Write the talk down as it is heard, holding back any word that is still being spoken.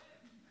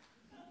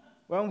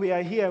When we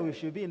are here, we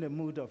should be in the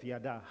mood of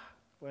yada.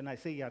 When I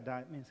say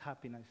yada, it means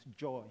happiness,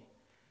 joy.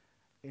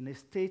 In a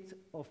state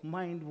of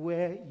mind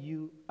where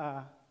you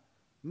are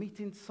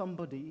meeting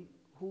somebody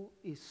who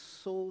is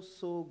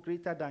so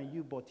greater than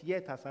you, but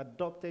yet has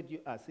adopted you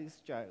as his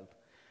child.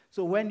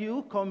 So when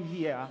you come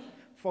here,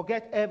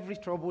 forget every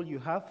trouble you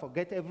have,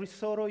 forget every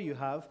sorrow you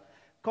have,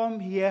 come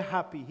here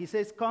happy. He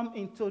says, come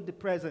into the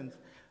presence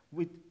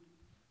with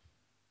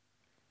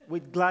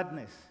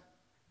gladness.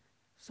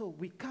 So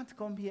we can't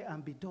come here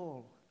and be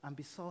dull and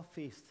be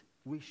sour-faced.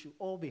 We should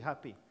all be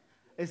happy.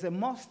 It's a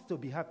must to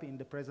be happy in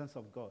the presence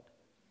of God.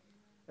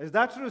 Is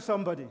that true,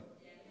 somebody? Yes.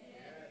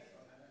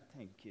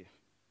 Thank you.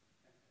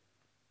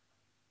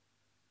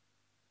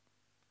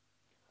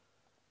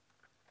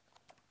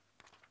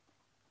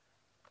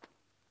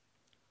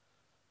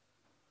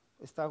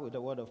 We start with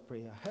a word of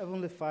prayer.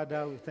 Heavenly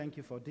Father, we thank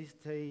you for this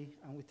day,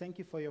 and we thank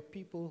you for your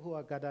people who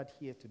are gathered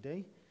here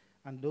today,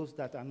 and those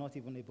that are not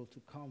even able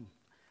to come.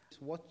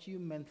 It's what you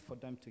meant for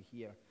them to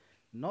hear.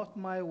 Not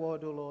my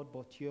word, O Lord,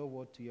 but your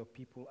word to your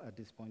people at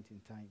this point in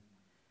time.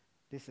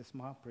 This is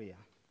my prayer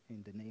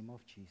in the name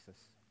of Jesus.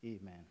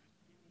 Amen.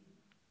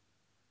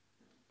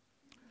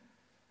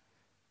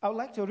 I would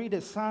like to read a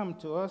psalm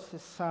to us,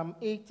 Psalm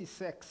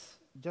 86,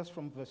 just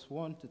from verse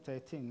 1 to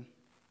 13.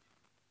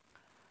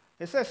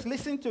 It says,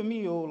 listen to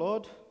me, O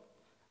Lord,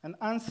 and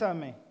answer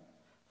me,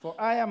 for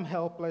I am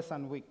helpless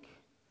and weak.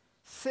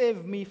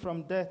 Save me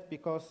from death,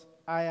 because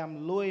I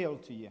am loyal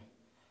to you.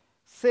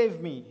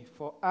 Save me,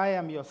 for I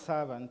am your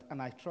servant,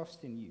 and I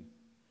trust in you.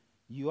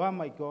 You are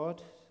my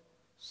God,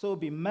 so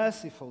be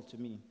merciful to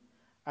me.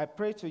 I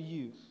pray to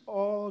you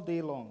all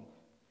day long.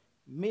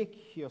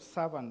 Make your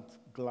servant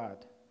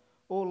glad.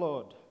 O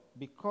Lord,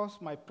 because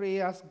my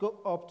prayers go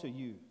up to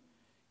you,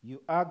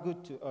 you are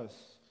good to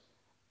us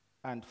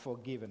and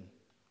forgiven,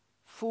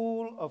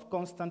 full of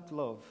constant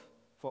love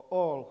for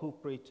all who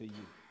pray to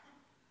you.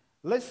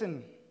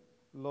 Listen,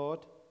 Lord,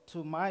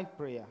 to my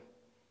prayer.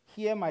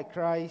 Hear my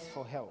cries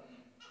for help.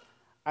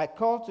 I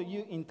call to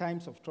you in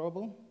times of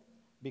trouble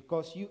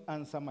because you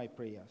answer my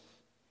prayers.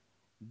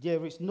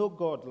 There is no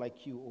God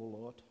like you, O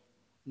Lord.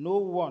 No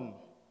one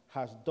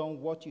has done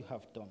what you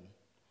have done.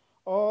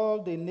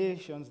 All the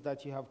nations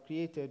that you have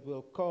created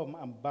will come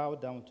and bow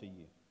down to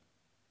you.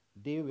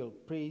 They will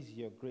praise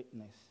your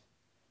greatness.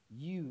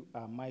 You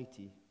are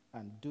mighty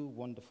and do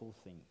wonderful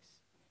things.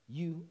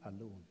 You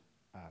alone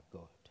are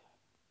God.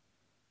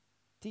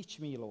 Teach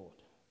me, Lord,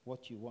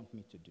 what you want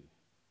me to do,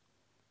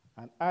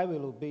 and I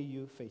will obey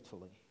you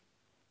faithfully.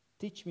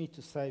 Teach me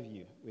to serve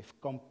you with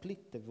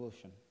complete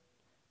devotion.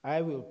 I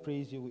will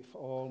praise you with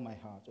all my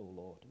heart, O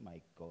Lord, my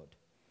God.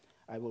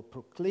 I will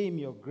proclaim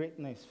your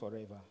greatness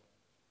forever.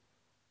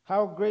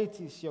 How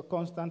great is your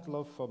constant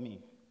love for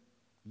me.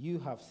 You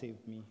have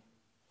saved me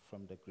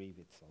from the grave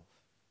itself.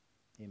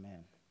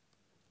 Amen.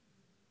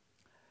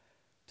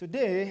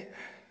 Today,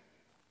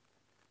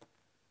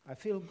 I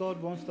feel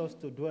God wants us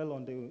to dwell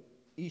on the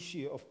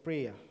issue of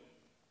prayer.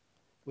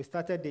 We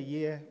started the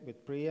year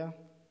with prayer.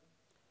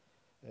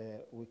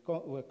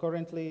 We're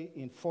currently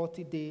in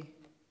 40-day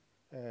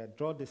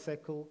Draw the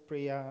Circle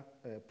prayer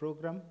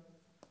program.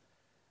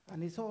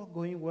 And it's all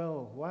going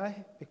well.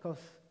 Why? Because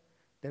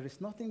there is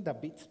nothing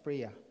that beats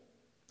prayer.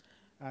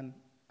 And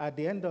at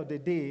the end of the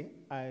day,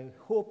 I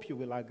hope you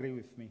will agree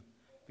with me,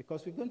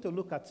 because we're going to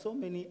look at so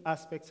many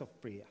aspects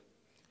of prayer.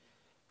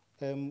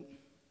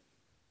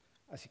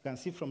 As you can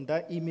see from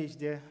that image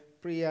there,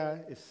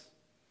 prayer is,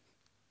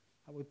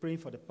 we're praying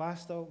for the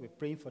pastor, we're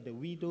praying for the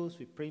widows,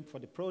 we're praying for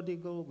the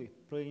prodigal, we're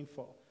praying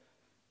for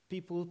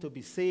people to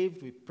be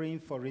saved, we're praying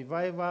for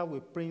revival,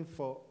 we're praying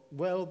for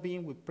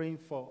well-being, we're praying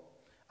for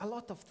a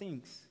lot of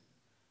things.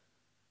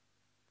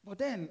 But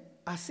then,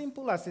 as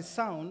simple as it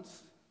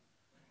sounds,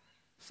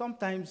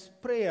 sometimes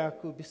prayer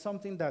could be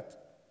something that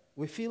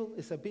we feel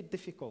is a bit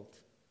difficult.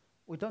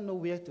 We don't know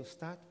where to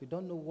start. We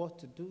don't know what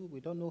to do. We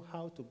don't know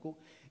how to go.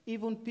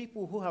 Even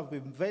people who have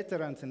been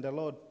veterans in the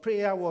Lord,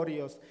 prayer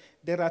warriors,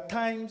 there are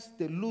times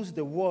they lose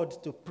the word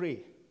to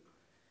pray.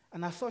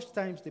 And at such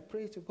times, they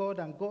pray to God,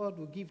 and God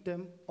will give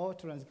them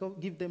utterance,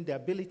 God give them the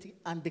ability,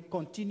 and they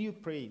continue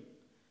praying.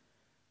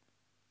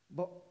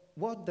 But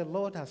what the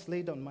Lord has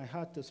laid on my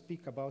heart to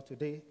speak about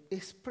today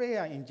is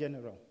prayer in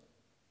general.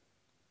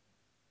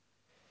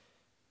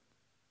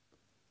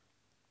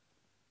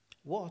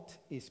 What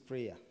is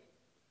prayer?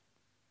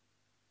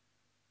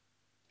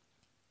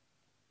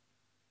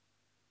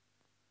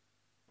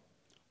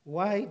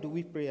 Why do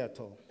we pray at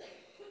all?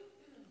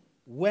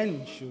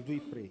 When should we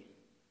pray?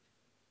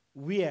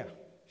 Where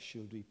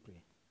should we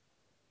pray?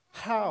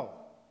 How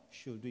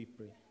should we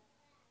pray?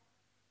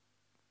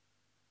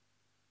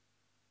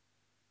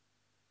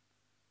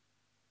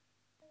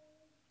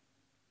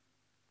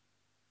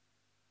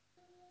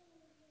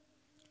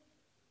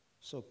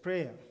 So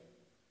prayer,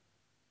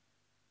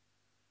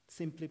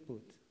 simply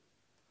put,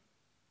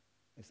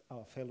 is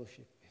our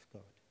fellowship with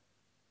God.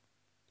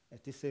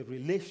 It is a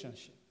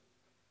relationship.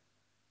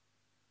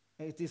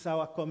 It is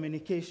our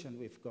communication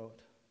with God.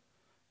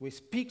 We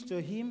speak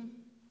to Him.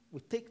 We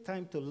take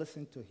time to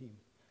listen to Him.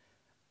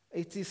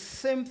 It is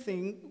same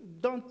thing.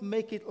 Don't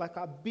make it like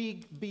a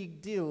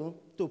big deal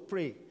to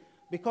pray.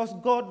 Because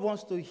God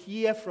wants to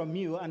hear from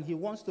you and he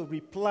wants to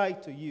reply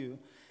to you.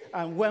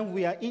 And when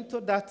we are into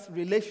that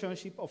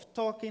relationship of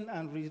talking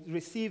and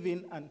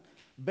receiving and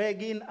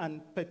begging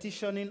and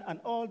petitioning and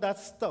all that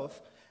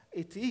stuff,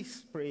 it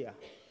is prayer.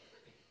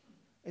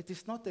 It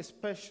is not a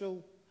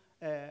special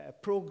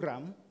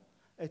program.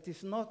 It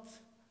is not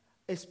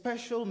a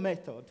special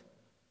method.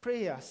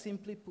 Prayer,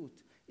 simply put,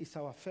 is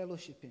our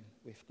fellowshipping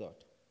with God.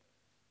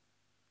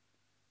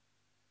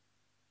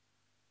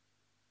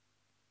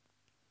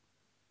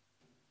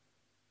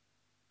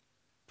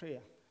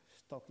 Prayer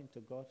is talking to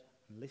God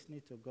and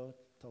listening to God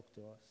talk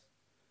to us.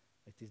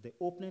 It is the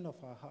opening of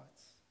our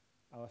hearts,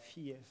 our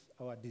fears,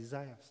 our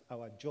desires,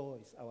 our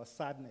joys, our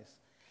sadness,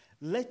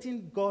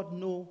 letting God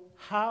know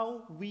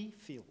how we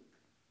feel.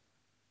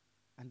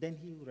 And then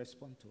he will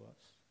respond to us.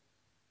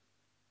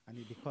 And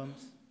it becomes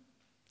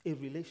a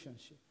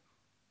relationship.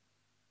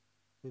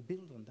 We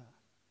build on that.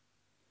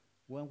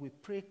 When we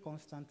pray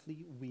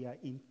constantly, we are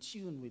in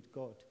tune with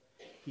God.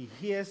 He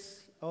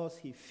hears us,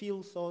 he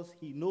feels us,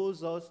 he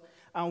knows us,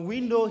 and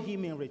we know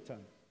him in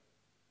return.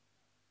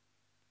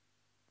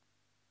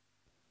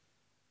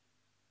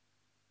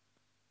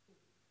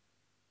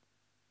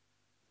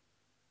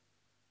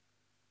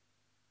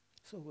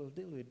 So we'll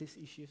deal with these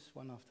issues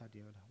one after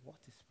the other. What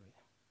is prayer?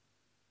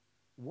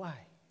 Why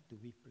do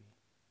we pray?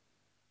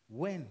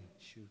 When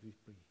should we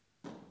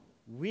pray?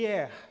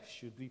 Where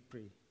should we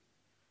pray?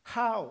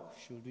 How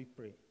should we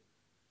pray?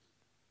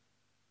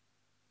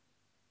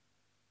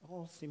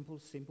 All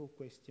simple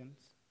questions,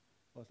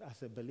 but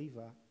as a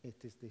believer, it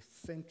is the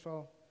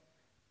central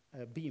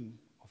beam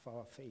of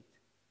our faith.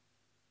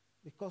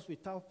 Because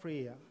without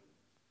prayer,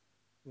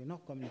 we're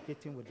not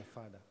communicating with the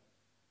Father.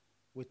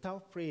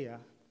 Without prayer,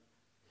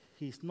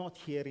 he's not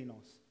hearing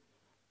us.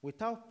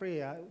 Without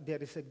prayer,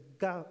 there is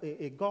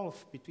a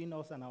gulf between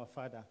us and our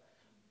Father.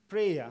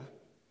 Prayer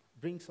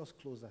brings us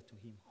closer to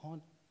him,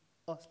 horns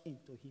us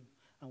into him,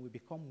 and we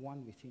become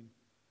one with him.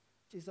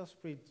 Jesus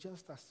prayed,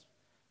 just as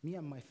me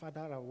and my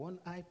Father are one,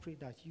 I pray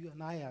that you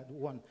and I are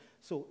one.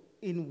 So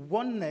in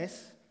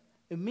oneness,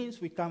 it means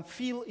we can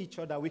feel each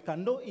other, we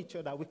can know each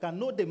other, we can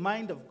know the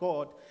mind of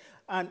God.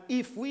 And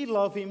if we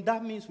love him,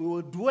 that means we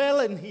will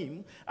dwell in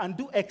him and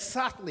do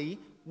exactly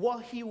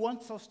what he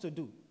wants us to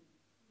do.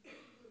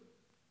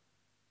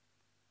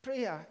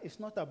 Prayer is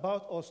not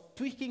about us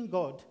tweaking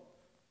God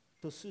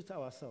to suit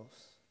ourselves.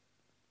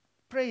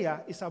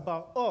 Prayer is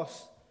about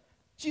us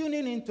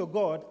tuning into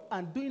God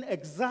and doing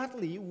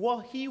exactly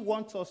what he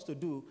wants us to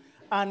do.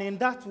 And in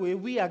that way,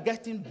 we are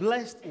getting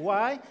blessed.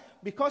 Why?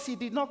 Because he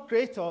did not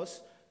create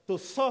us to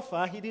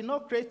suffer. He did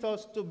not create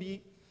us to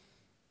be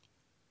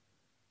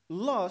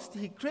lost.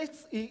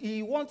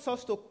 He wants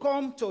us to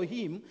come to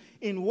him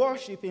in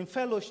worship, in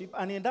fellowship,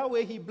 and in that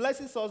way he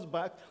blesses us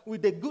back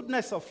with the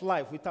goodness of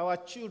life, with our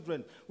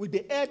children, with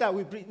the air that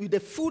we breathe, with the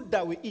food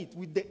that we eat,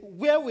 with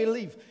where we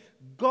live.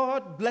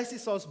 God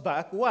blesses us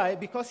back. Why?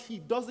 Because he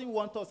doesn't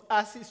want us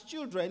as his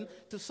children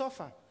to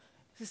suffer.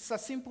 It's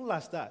as simple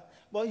as that.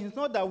 But it's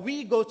not that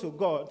we go to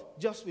God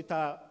just with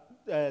our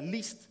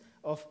list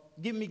of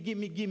give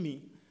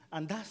me,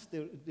 and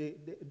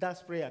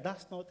that's prayer.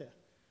 That's not it.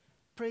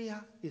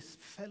 Prayer is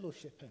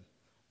fellowshipping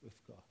with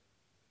God.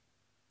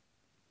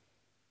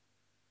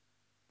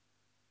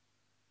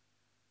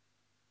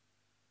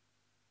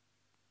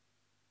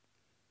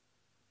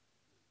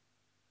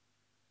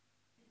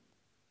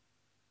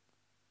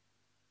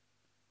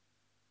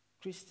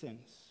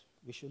 Christians,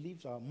 we should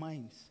lift our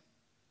minds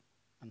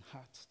and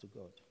hearts to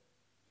God.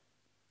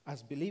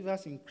 As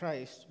believers in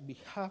Christ, we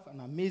have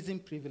an amazing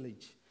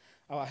privilege.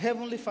 Our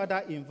Heavenly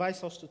Father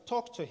invites us to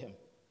talk to him.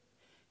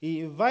 He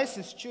invites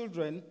his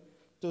children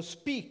to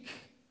speak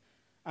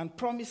and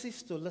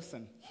promises to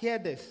listen. Hear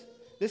this.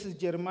 This is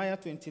Jeremiah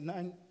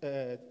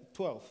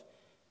 29:12.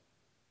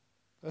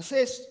 It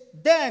says,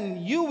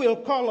 "Then you will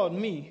call on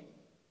me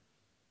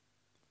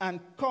and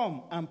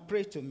come and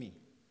pray to me,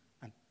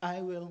 and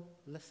I will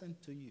listen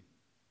to you."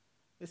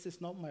 This is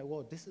not my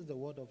word. This is the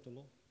word of the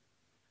Lord.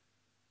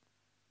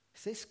 He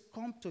says,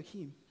 come to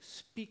him,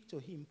 speak to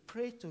him,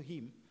 pray to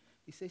him.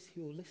 He says he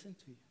will listen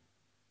to you.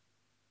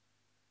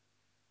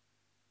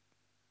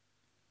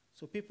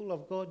 So people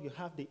of God, you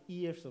have the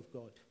ears of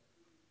God.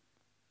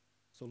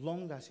 So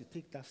long as you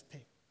take that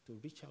step to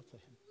reach out to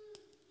him.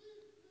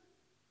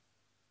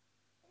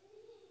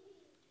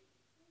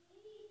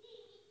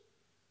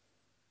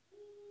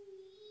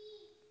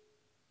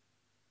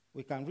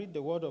 We can read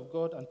the word of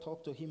God and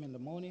talk to him in the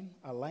morning,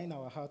 align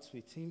our hearts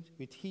with him,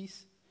 with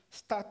his,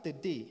 start the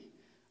day,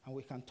 and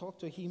we can talk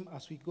to him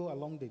as we go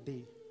along the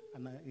day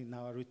and in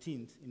our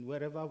routines, in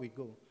wherever we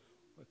go.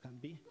 We can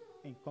be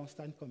in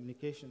constant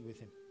communication with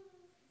him.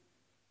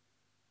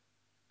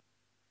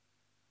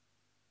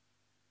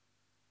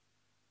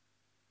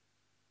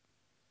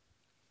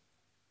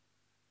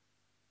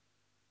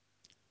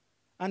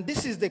 And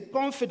this is the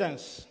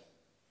confidence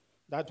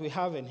that we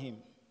have in him,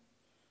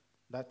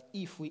 that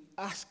if we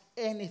ask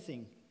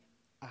anything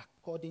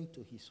according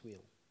to his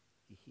will,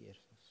 he hears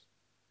us.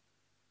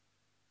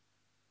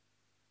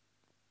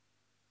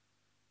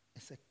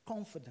 It's a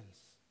confidence.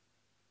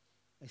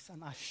 It's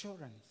an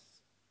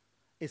assurance.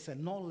 It's a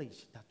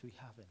knowledge that we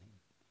have in him.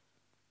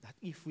 That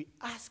if we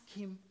ask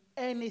him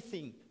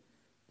anything,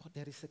 but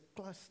there is a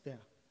clause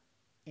there,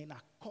 in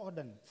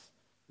accordance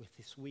with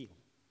his will,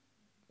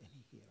 then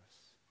he hears.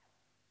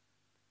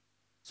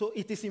 So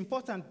it is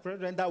important,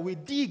 brethren, that we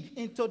dig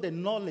into the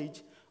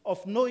knowledge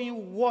of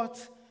knowing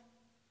what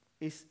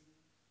is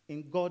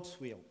in God's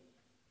will.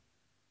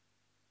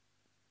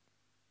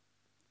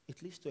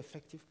 It leads to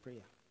effective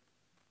prayer.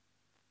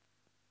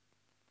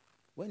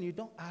 When you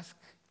don't ask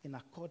in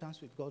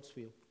accordance with God's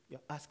will, you're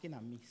asking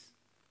amiss.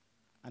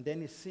 And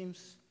then it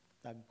seems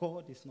that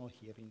God is not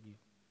hearing you.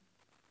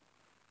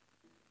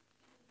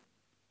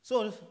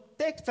 So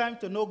take time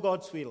to know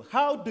God's will.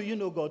 How do you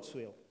know God's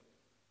will?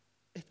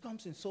 It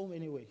comes in so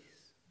many ways.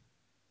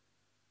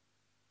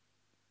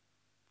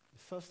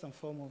 First and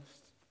foremost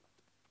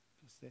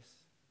is this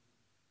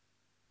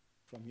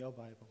from your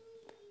Bible.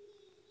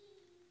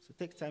 So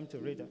take time to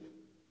read it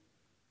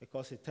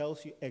because it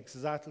tells you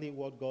exactly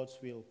what God's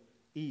will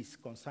is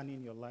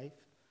concerning your life,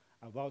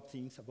 about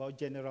things, about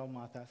general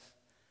matters.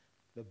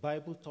 The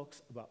Bible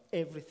talks about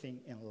everything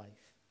in life.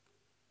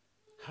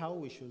 How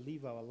we should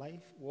live our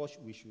life, what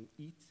we should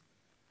eat,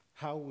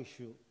 how we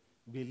should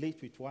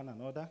relate with one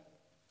another.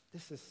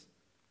 This is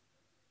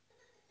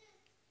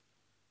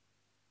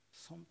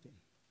something.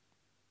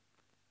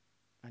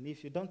 And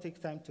if you don't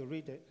take time to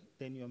read it,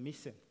 then you're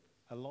missing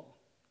a lot.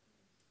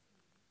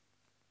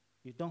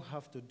 You don't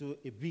have to do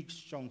a big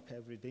chunk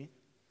every day.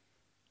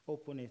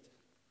 Open it.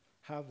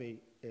 Have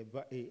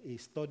a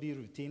study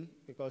routine,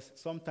 because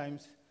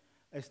sometimes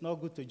it's not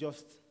good to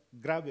just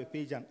grab a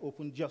page and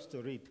open just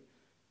to read,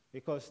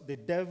 because the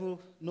devil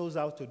knows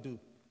how to do.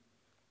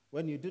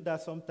 When you do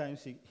that,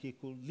 sometimes he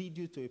could lead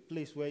you to a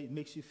place where it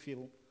makes you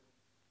feel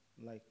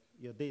like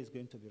your day is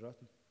going to be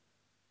rotten.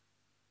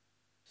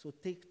 So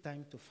take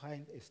time to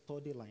find a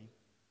study line.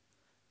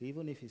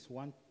 Even if it's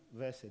one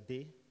verse a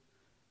day,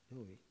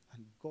 do it.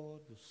 And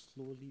God will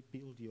slowly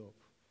build you up,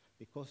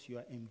 because you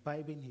are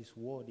imbibing his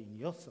word in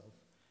yourself.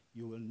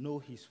 You will know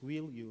his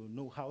will. You will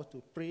know how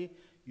to pray.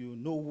 You will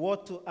know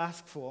what to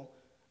ask for.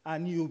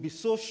 And you'll be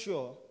so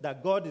sure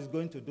that God is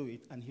going to do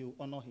it, and he will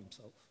honor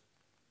himself.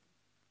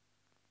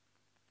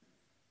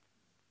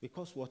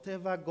 Because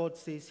whatever God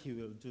says he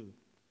will do,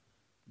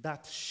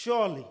 that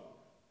surely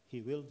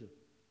he will do.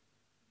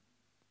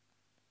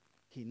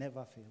 He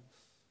never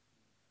fails.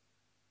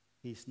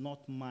 He is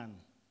not man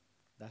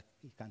that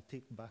he can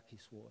take back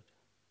his word.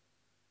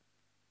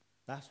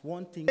 That's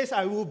one thing. He says,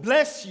 I will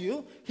bless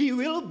you. He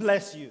will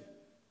bless you.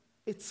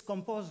 It's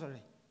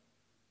compulsory.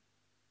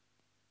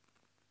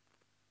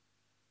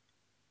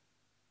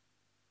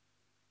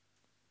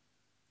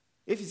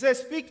 If he says,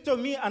 speak to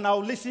me and I'll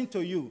listen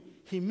to you,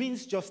 he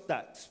means just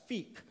that.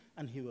 Speak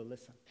and he will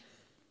listen.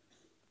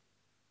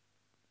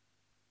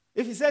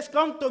 If he says,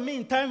 come to me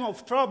in time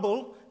of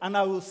trouble and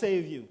I will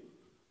save you,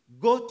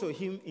 go to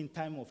him in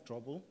time of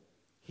trouble.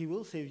 He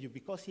will save you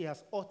because he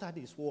has uttered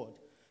his word.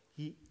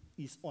 He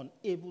is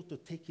unable to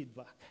take it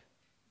back.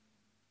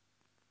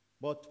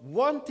 But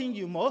one thing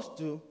you must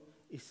do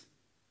is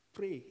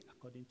pray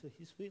according to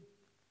his will.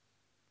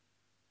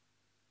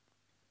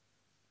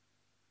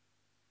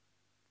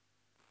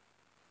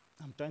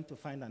 I'm trying to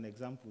find an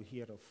example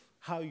here of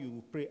how you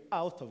will pray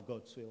out of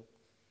God's will.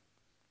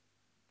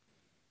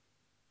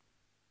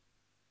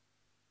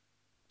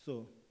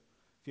 So,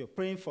 if you're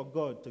praying for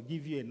God to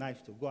give you a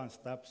knife to go and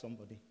stab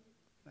somebody,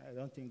 I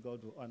don't think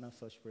God will honor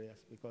such prayers,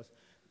 because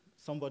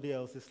somebody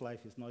else's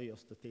life is not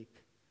yours to take.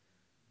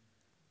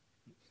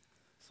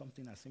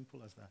 Something as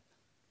simple as that.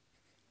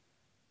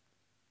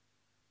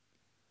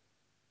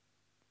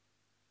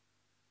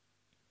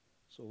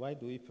 So why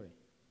do we pray?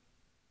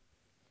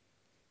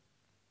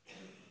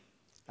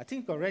 I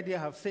think already I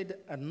have said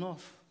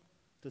enough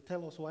to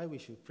tell us why we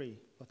should pray,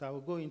 but I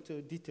will go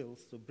into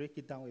details to break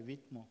it down a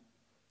bit more.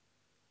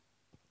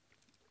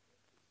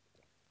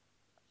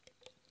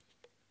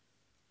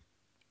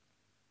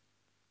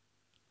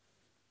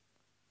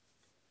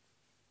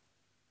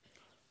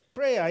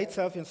 Prayer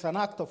itself is an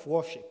act of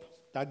worship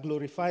that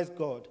glorifies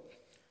God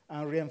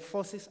and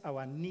reinforces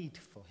our need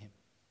for him.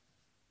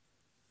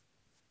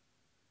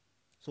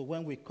 So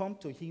when we come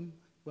to him,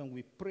 when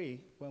we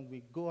pray, when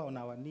we go on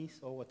our knees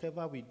or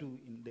whatever we do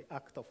in the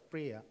act of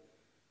prayer,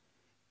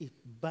 it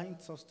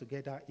binds us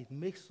together. It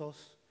makes us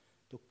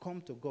to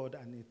come to God,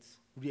 and it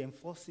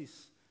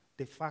reinforces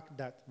the fact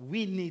that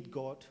we need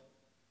God,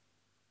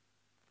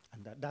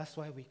 and that's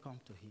why we come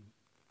to him.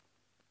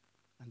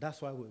 And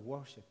that's why we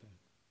worship him.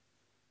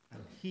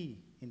 And he,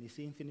 in his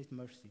infinite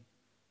mercy,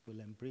 will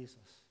embrace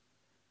us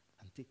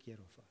and take care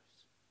of us.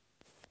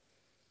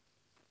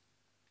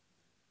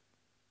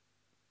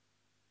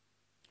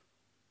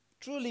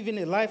 Through living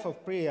a life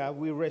of prayer,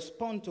 we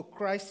respond to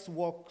Christ's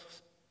work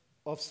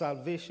of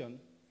salvation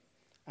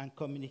and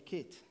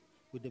communicate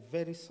with the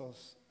very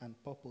source and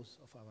purpose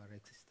of our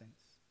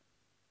existence.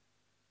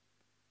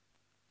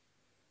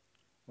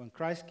 When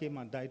Christ came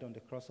and died on the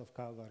cross of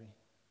Calvary,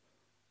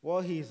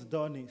 what he has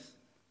done is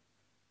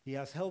he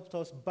has helped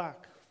us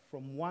back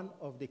from one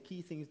of the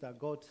key things that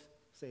God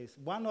says.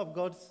 One of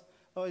God's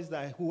laws is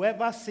that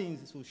whoever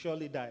sins will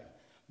surely die.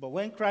 But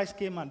when Christ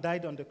came and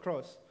died on the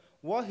cross,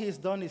 what he's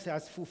done is he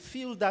has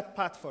fulfilled that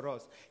part for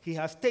us. He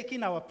has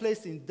taken our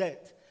place in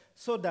death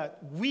so that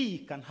we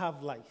can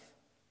have life.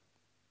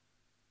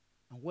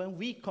 And when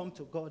we come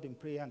to God in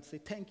prayer and say,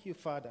 thank you,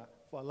 Father,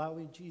 for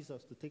allowing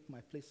Jesus to take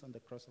my place on the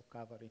cross of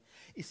Calvary,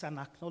 it's an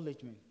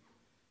acknowledgement.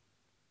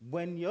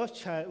 When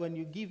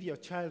you give your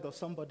child or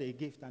somebody a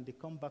gift and they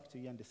come back to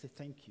you and they say,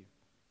 thank you,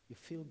 you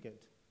feel good.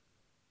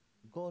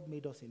 God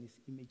made us in his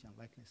image and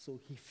likeness, so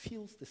he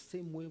feels the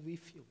same way we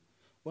feel.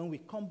 When we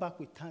come back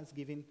with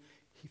thanksgiving,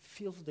 he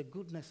feels the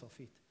goodness of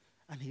it,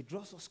 and he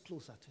draws us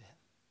closer to him.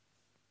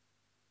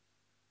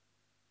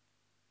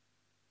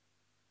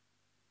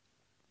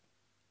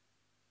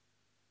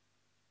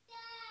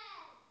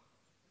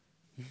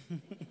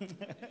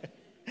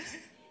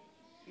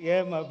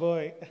 Yeah, my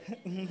boy.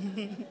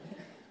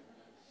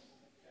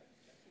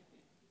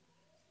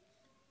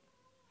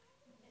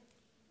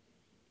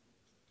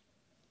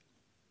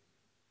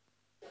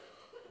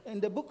 In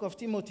the book of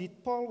Timothy,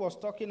 Paul was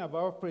talking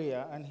about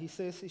prayer, and he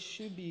says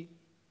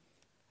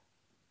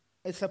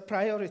it's a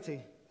priority.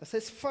 He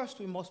says, first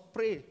we must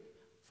pray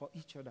for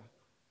each other.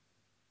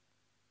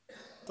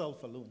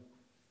 Self alone.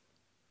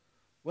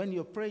 When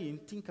you're praying,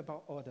 think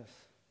about others.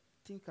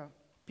 Think of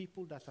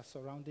people that are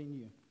surrounding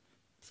you.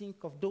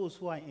 Think of those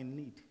who are in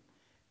need.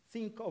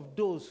 Think of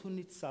those who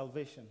need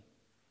salvation.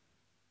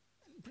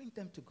 And bring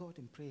them to God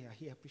in prayer.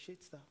 He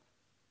appreciates that.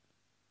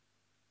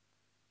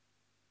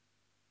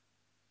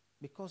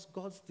 Because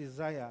God's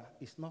desire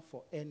is not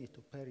for any to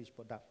perish,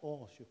 but that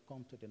all should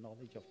come to the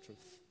knowledge of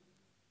truth.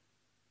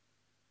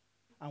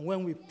 And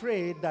when we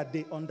pray that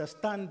they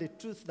understand the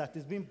truth that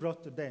is being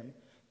brought to them,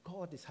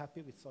 God is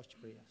happy with such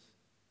prayers.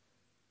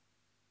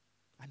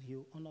 And he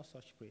will honor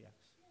such prayers.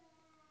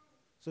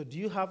 So do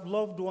you have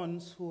loved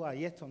ones who are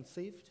yet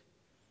unsaved?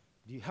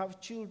 Do you have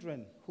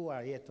children who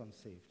are yet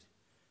unsaved?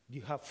 Do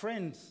you have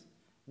friends,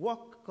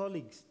 work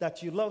colleagues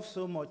that you love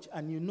so much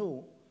and you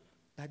know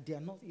that they are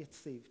not yet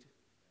saved?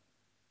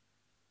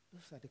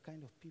 Those are the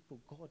kind of people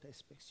God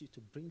expects you to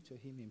bring to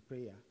him in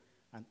prayer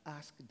and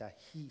ask that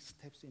he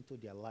steps into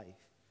their life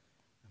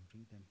and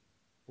bring them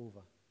over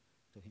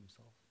to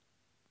himself.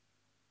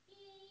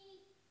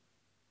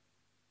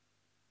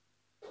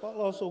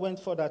 Paul also went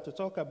further to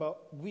talk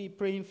about we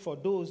praying for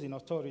those in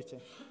authority.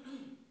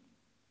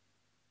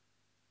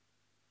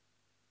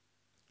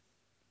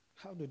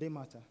 How do they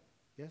matter?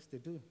 Yes, they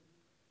do.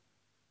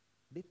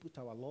 They put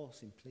our laws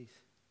in place.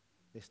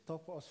 They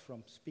stop us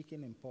from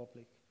speaking in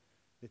public.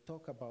 They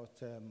talk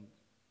about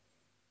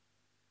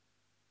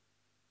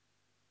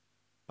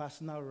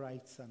personal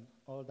rights and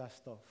all that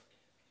stuff.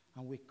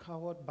 And we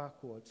cowered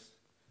backwards.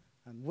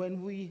 And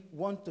when we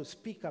want to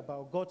speak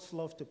about God's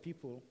love to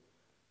people,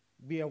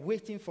 we are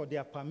waiting for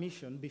their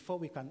permission before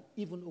we can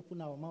even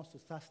open our mouths to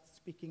start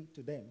speaking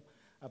to them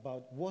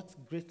about what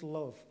great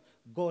love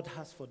God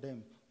has for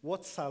them,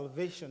 what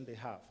salvation they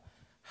have,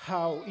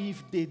 how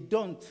if they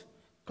don't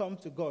come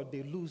to God,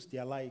 they lose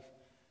their life.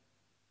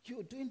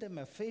 You're doing them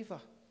a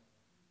favor.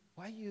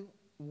 Why you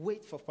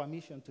wait for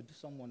permission to do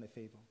someone a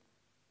favor?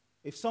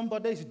 If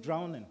somebody is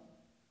drowning,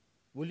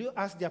 will you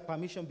ask their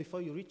permission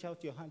before you reach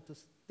out your hand to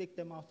take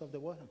them out of the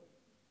water?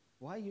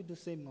 Why you do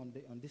the same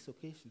on this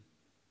occasion?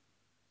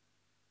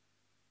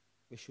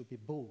 We should be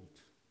bold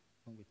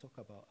when we talk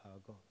about our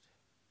God.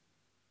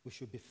 We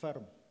should be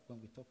firm when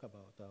we talk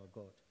about our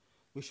God.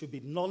 We should be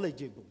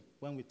knowledgeable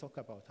when we talk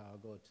about our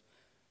God.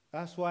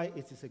 That's why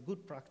it is a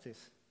good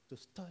practice to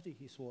study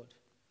his word.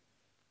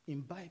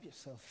 Imbibe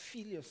yourself,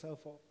 fill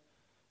yourself up.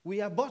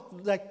 We are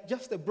but like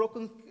just a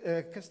broken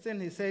Christian.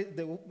 He says,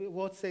 the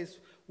word says,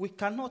 we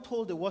cannot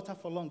hold the water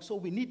for long, so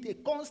we need a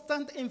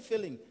constant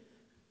infilling.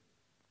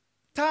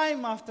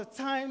 Time after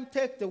time,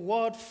 take the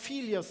word,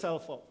 fill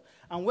yourself up.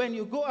 And when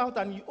you go out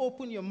and you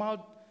open your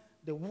mouth,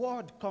 the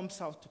word comes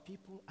out to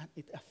people and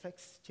it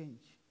affects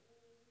change.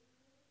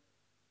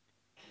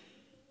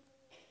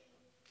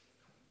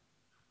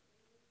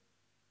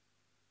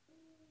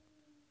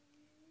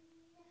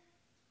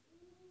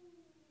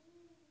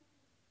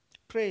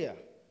 Prayer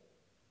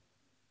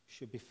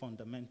should be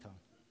fundamental,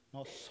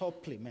 not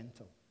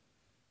supplemental.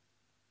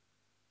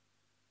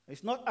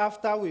 It's not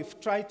after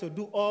we've tried to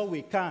do all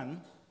we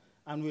can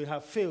and we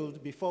have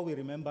failed before we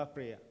remember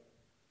prayer.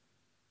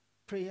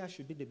 Prayer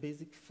should be the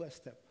basic first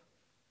step.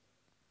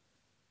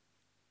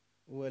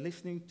 We were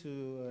listening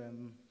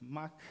to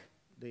Mark,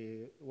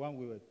 the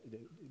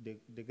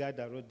guy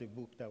that wrote the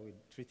book that we're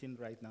treating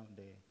right now,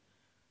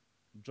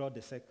 Draw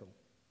the Circle.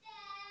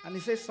 And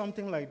he says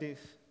something like this.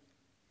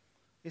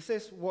 He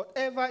says,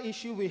 whatever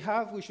issue we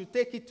have, we should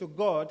take it to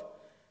God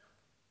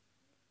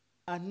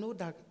and know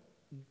that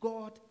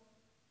God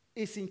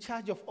is in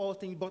charge of all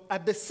things. But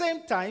at the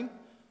same time,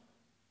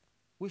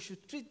 we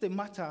should treat the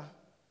matter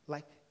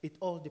like it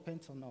all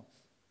depends on us.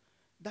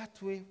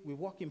 That way, we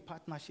walk in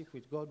partnership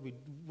with God. We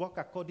walk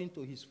according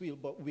to his will,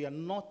 but we are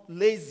not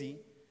lazy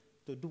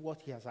to do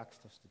what he has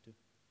asked us to do.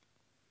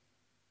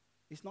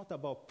 It's not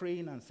about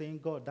praying and saying,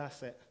 God,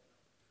 that's it.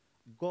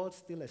 God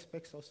still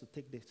expects us to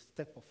take the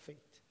step of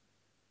faith.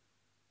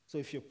 So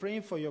if you're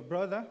praying for your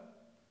brother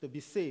to be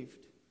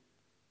saved,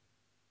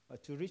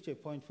 but to reach a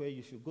point where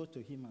you should go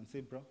to him and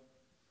say, bro,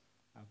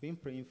 I've been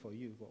praying for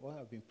you, but what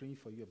I've been praying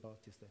for you about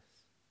is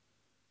this.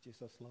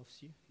 Jesus loves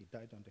you. He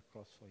died on the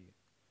cross for you.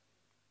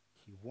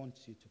 He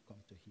wants you to come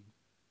to him.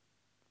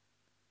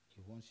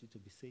 He wants you to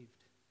be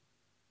saved.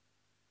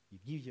 You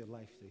give your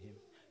life to him.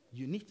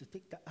 You need to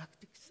take the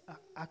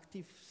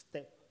active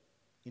step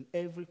in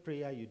every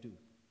prayer you do.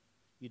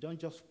 You don't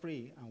just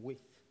pray and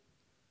wait.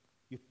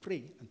 You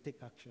pray and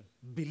take action,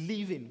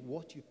 believing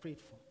what you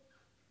prayed for.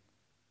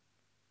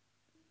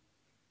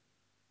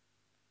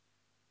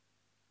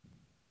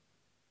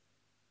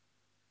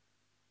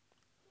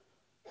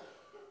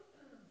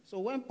 So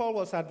when Paul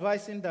was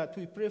advising that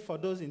we pray for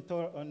those in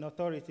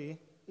authority,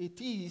 it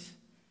is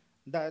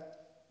that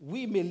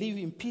we may live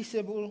in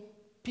peaceable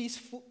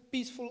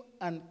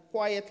and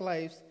quiet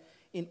lives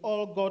in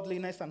all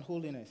godliness and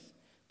holiness.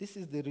 This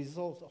is the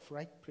result of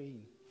right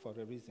praying for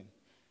a reason.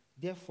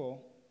 Therefore,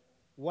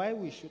 why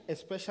we should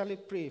especially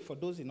pray for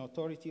those in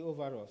authority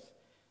over us,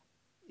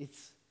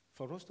 it's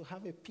for us to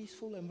have a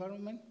peaceful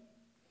environment,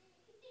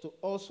 to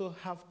also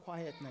have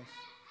quietness,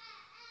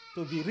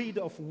 to be rid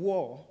of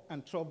war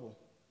and trouble,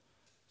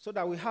 so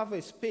that we have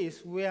a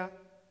space where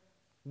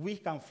we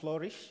can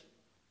flourish,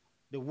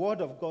 the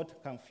Word of God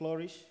can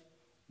flourish,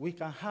 we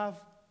can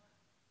have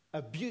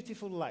a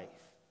beautiful life,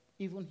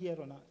 even here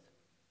on earth.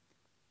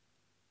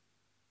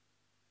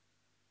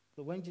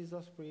 So when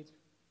Jesus prayed,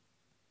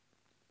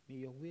 may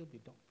your will be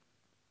done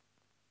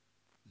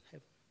in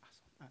heaven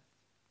as on earth.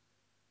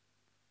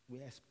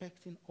 We are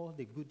expecting all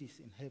the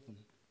goodies in heaven,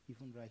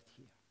 even right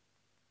here.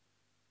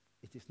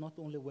 It is not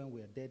only when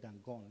we are dead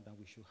and gone that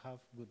we should have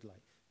good life.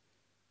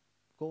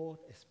 God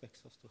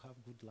expects us to have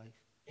good life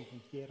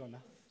even here on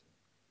earth.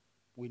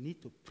 We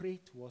need to pray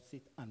towards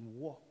it and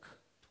walk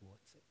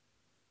towards it.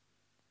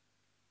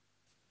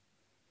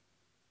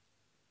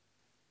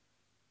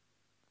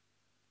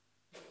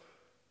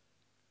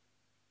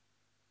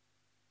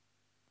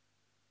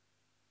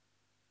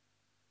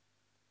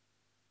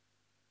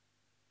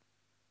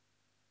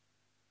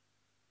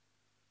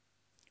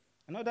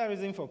 Another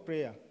reason for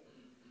prayer.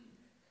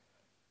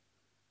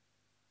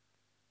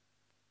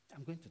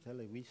 I'm going to tell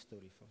a wee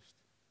story first.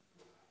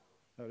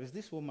 There is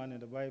this woman in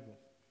the Bible,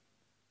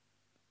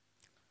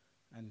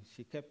 and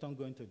she kept on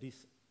going to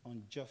this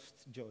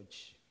unjust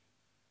judge.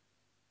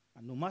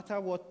 And no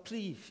matter what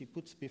plea she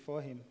puts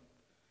before him,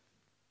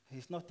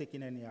 he's not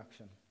taking any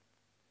action.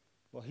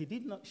 But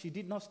she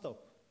did not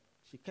stop.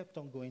 She kept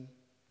on going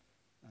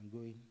and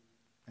going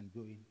and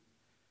going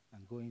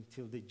and going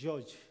till the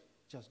judge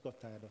just got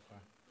tired of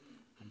her.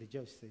 And the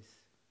judge says,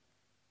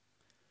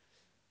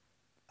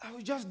 I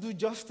will just do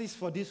justice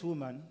for this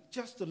woman,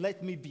 just to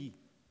let me be.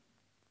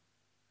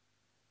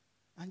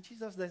 And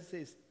Jesus then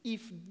says,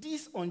 if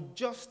this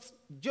unjust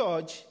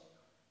judge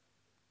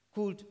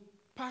could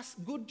pass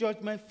good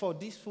judgment for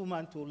this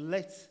woman to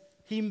let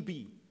him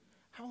be,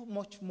 how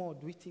much more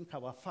do we think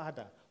our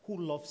Father, who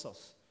loves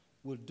us,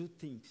 will do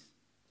things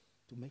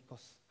to make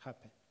us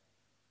happy?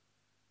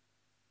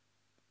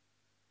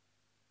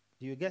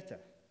 Do you get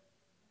that?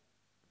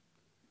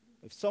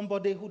 If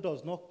somebody who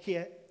does not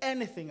care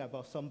anything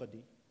about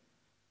somebody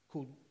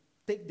could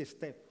take the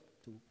step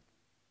to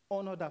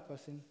honor that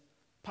person,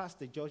 pass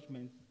the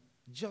judgment,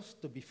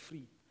 just to be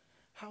free,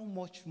 how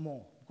much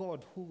more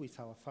God, who is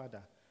our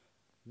Father,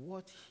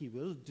 what he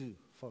will do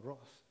for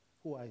us,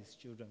 who are his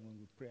children, when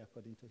we pray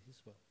according to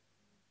his will.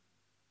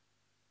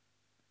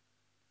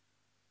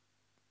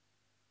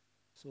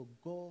 So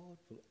God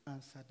will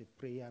answer the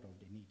prayer of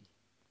the needy.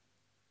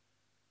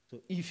 So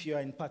if you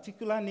are in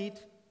particular need,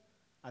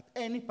 at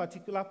any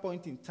particular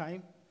point in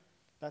time,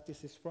 that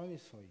is his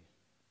promise for you.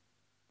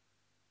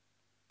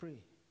 Pray.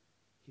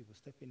 He will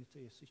step into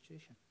your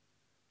situation.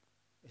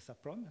 It's a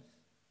promise.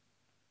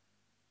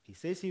 He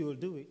says he will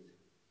do it.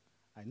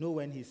 I know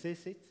when he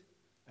says it,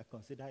 I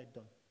consider it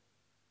done.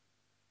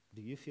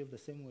 Do you feel the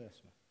same way as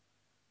well?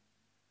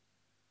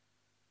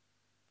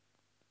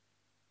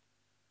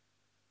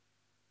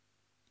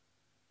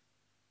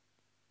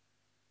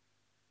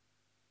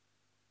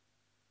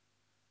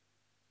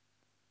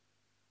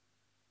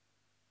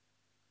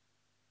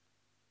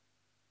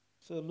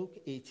 So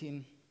Luke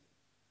 18,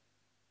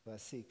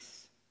 verse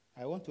 6.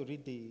 I want to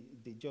read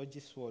the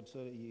judge's word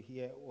so that you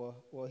hear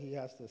what he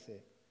has to say.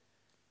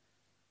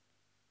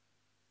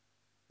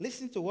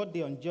 Listen to what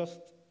the unjust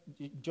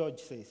judge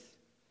says.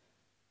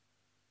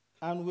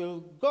 And will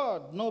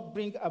God not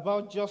bring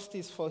about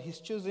justice for his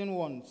chosen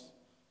ones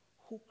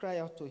who cry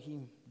out to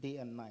him day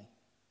and night?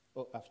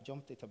 Oh, I've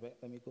jumped it a bit.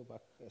 Let me go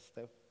back a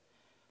step.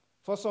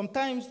 For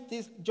sometimes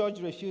this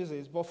judge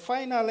refuses, but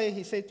finally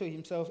he said to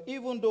himself,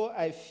 even though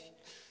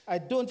I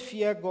don't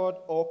fear God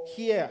or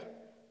care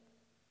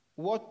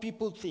what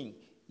people think,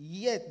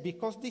 yet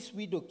because this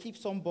widow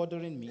keeps on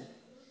bothering me,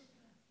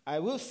 I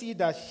will see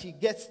that she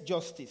gets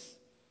justice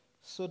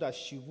so that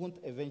she won't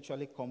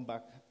eventually come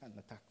back and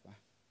attack me.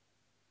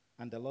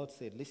 And the Lord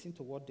said, listen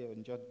to what the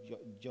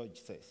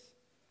judge says.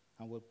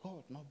 And will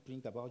God not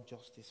bring about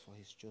justice for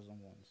his chosen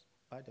ones?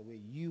 By the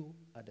way, you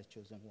are the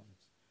chosen ones.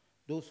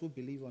 Those who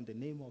believe on the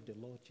name of the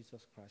Lord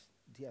Jesus Christ,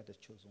 they are the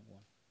chosen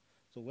one.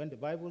 So when the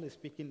Bible is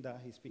speaking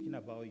that, he's speaking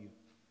about you.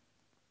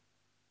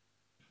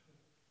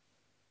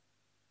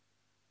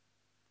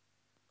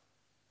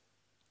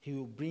 He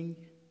will bring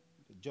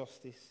the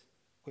justice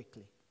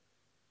quickly.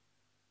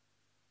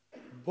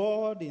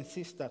 God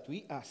insists that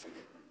we ask,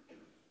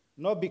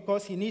 not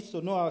because he needs to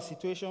know our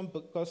situation,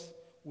 but because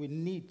we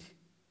need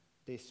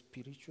the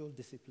spiritual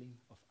discipline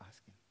of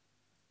asking.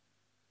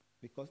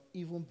 Because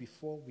even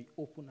before we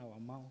open our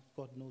mouth,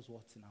 God knows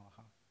what's in our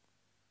heart.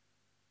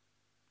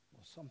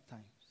 But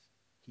sometimes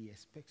he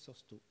expects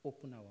us to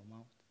open our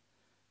mouth,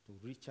 to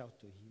reach out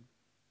to him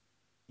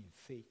in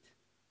faith,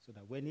 so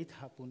that when it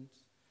happens,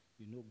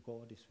 you know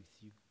God is with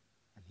you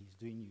and he's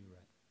doing you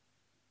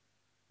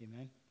right.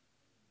 Amen?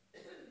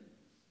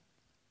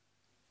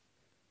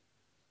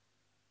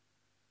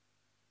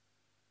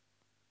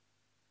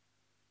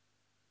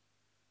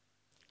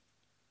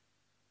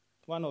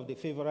 One of the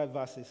favorite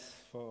verses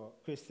for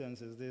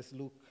Christians is this,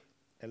 Luke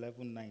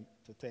 11:9-10.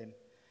 It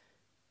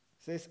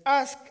says,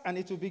 ask and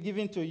it will be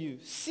given to you.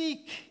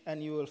 Seek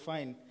and you will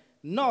find.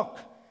 Knock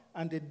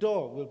and the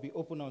door will be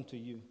opened unto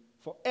you.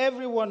 For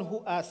everyone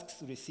who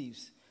asks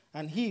receives,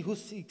 and he who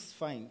seeks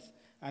finds,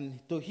 and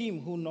to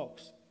him who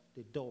knocks,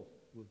 the door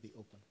will be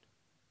opened.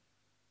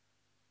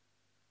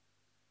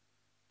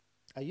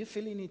 Are you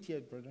feeling it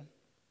yet, brother?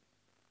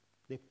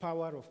 The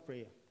power of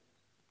prayer.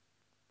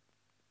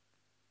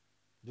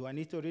 Do I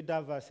need to read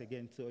that verse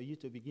again for you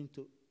to begin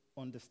to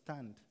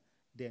understand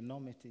the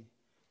enormity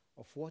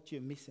of what you're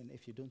missing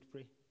if you don't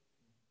pray?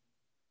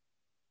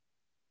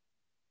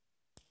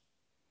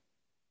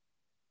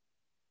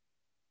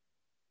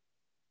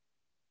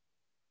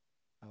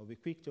 I'll be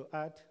quick to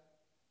add,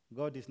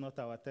 God is not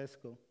our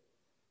Tesco.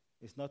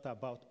 It's not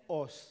about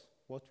us,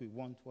 what we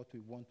want.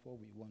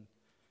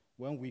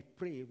 When we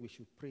pray, we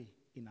should pray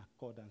in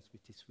accordance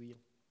with his will.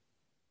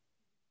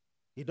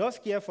 He does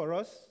care for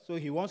us, so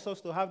he wants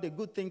us to have the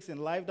good things in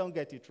life, don't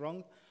get it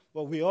wrong,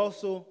 but we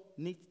also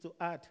need to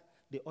add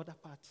the other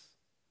parts.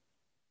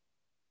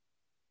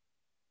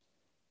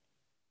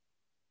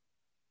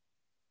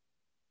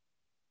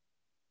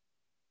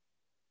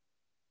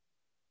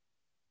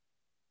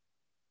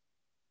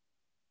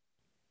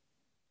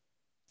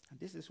 And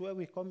this is where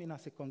we come in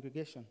as a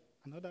congregation,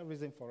 another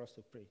reason for us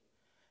to pray.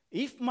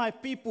 If my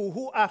people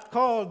who are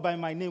called by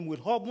my name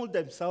will humble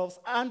themselves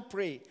and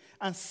pray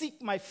and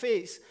seek my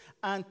face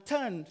and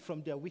turn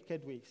from their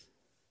wicked ways,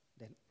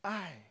 then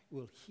I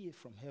will hear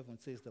from heaven,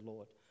 says the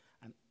Lord,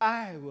 and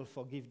I will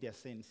forgive their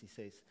sins, he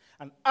says,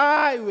 and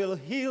I will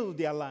heal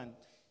their land.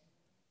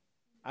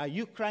 Are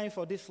you crying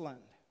for this land?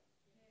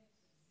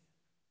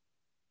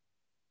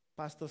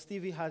 Pastor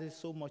Stevie had it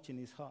so much in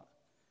his heart,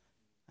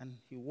 and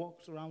he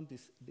walked around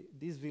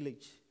this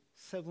village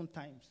 7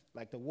 times,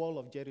 like the wall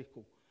of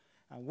Jericho.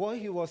 And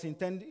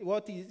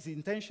what his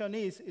intention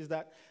is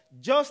that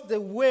just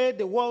the way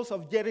the walls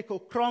of Jericho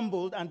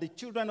crumbled and the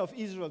children of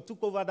Israel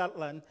took over that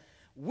land,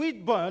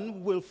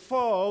 Whitburn will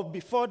fall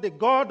before the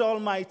God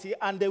Almighty,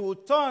 and they will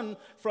turn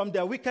from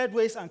their wicked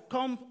ways and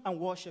come and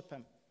worship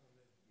him.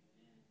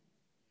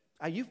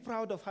 Are you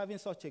proud of having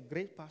such a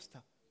great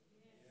pastor?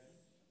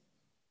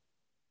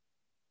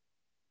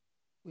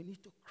 We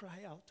need to cry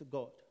out to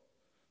God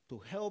to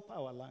help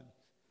our land,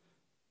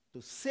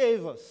 to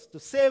save us,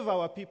 to save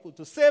our people,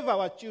 to save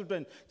our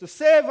children, to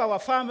save our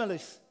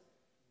families.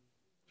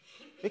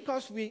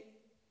 Because we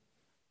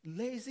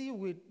lazy,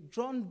 we're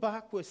drawn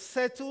back, we're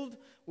settled,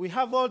 we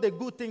have all the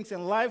good things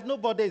in life.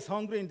 Nobody is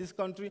hungry in this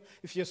country.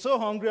 If you're so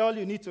hungry, all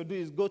you need to do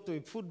is go to a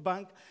food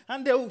bank,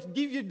 and they will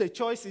give you the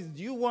choices.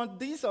 Do you want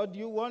this or do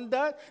you want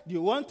that? Do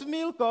you want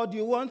milk or do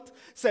you want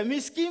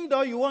semi-skimmed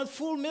or you want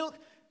full milk?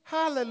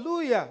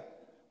 Hallelujah.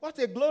 What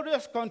a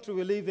glorious country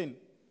we live in.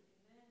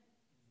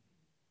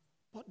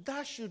 But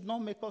that should not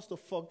make us to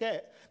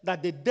forget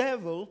that the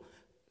devil,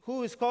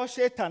 who is called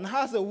Satan,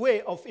 has a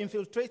way of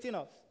infiltrating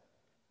us.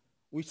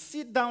 We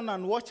sit down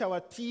and watch our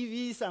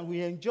TVs and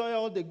we enjoy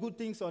all the good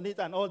things on it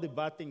and all the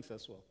bad things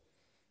as well.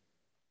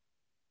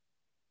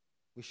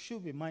 We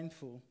should be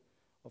mindful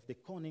of the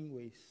cunning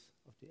ways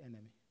of the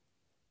enemy.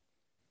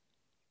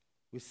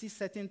 We see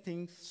certain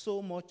things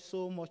so much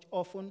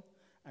often,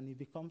 and it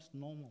becomes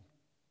normal.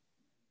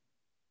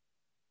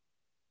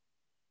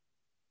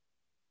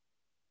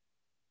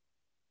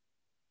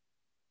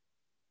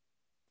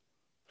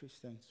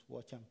 Christians,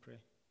 watch and pray.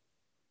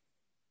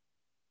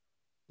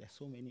 There are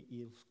so many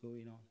ills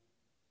going on.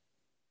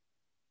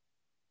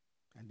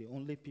 And the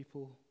only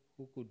people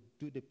who could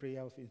do the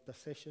prayer of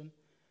intercession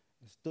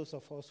is those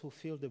of us who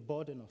feel the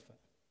burden of it.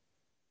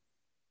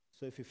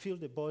 So if you feel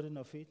the burden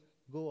of it,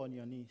 go on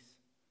your knees.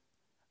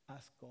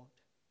 Ask God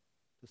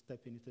to step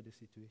into the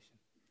situation.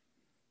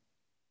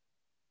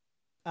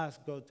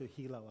 Ask God to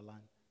heal our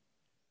land.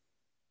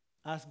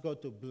 Ask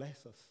God to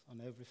bless us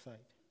on every side.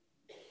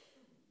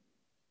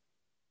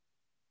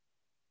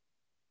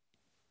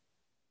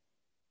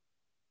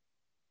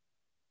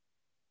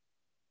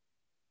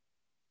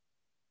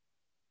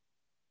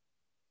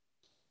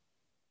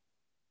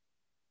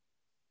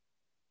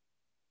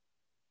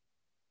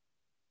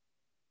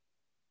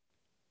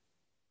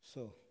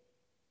 So,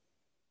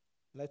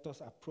 let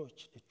us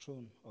approach the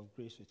throne of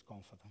grace with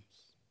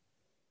confidence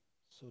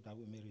so that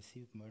we may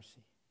receive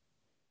mercy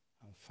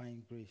and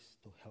find grace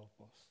to help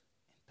us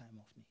in time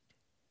of need.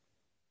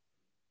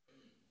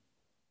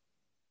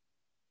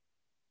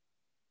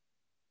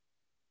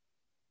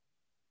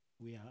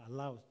 We are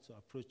allowed to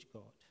approach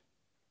God.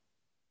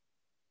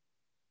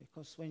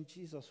 Because when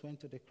Jesus went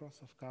to the cross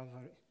of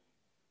Calvary,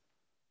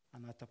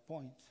 and at a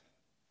point,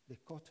 the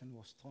curtain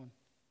was torn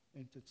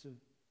into two,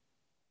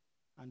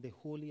 and the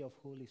Holy of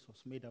Holies was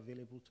made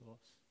available to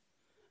us.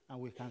 And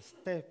we can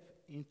step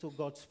into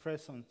God's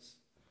presence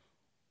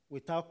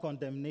without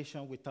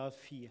condemnation, without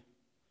fear.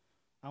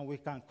 And we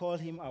can call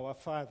him our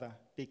Father,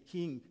 the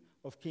King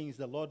of kings,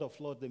 the Lord of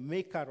lords, the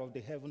maker of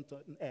the heaven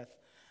and earth,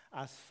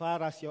 as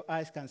far as your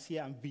eyes can see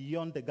and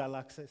beyond the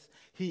galaxies.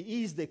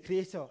 He is the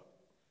creator.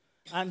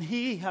 And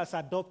he has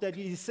adopted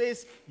you. He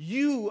says,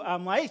 you are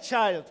my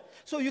child.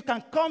 So you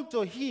can come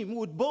to him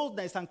with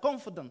boldness and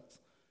confidence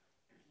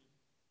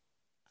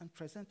and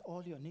present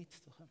all your needs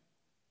to him.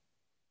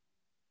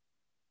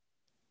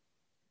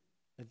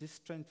 Is this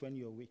strength when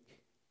you're weak?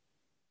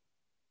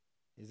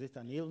 Is it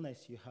an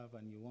illness you have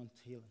and you want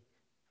healing?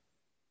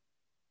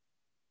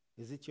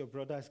 Is it your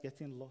brother is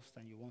getting lost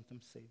and you want him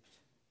saved?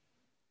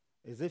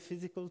 Is it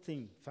physical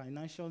thing,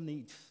 financial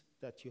needs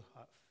that you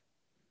have?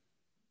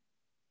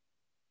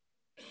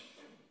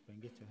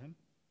 Bring it to him.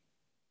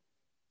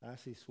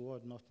 That's his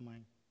word, not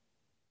mine.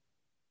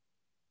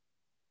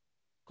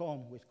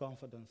 Come with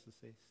confidence, he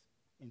says,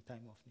 in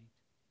time of need.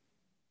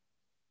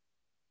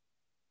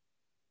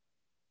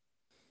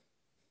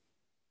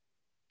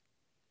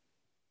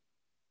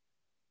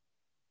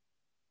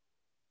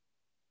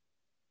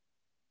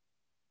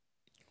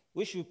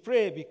 We should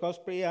pray because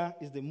prayer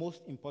is the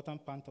most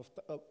important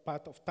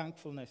part of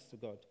thankfulness to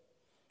God.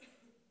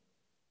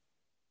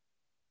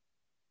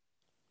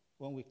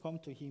 When we come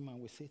to him and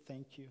we say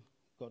thank you,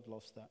 God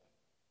loves that.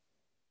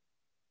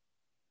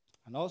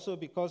 And also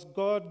because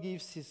God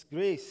gives his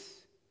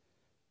grace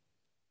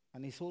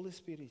and his Holy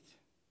Spirit,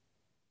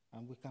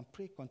 and we can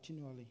pray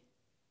continually,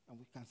 and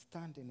we can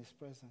stand in his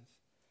presence,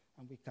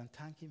 and we can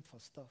thank him for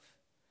stuff,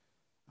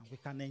 and we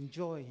can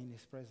enjoy in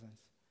his presence.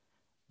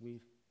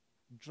 We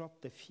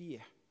drop the fear.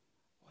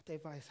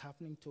 Whatever is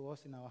happening to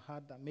us in our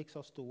heart that makes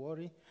us to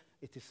worry,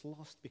 it is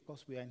lost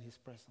because we are in his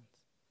presence.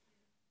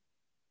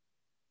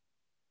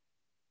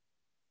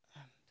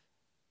 And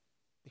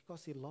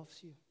because he loves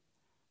you,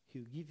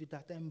 he'll give you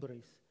that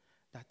embrace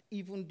that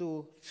even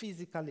though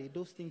physically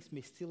those things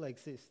may still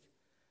exist,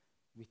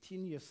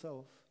 within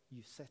yourself,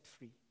 you set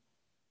free.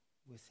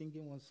 We're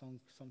singing one song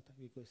sometime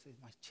ago, it says,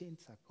 my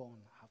chains are gone,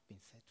 I have been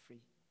set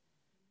free.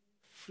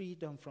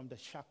 Freedom from the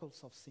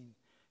shackles of sin.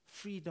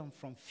 Freedom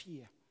from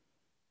fear.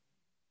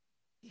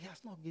 He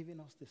has not given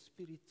us the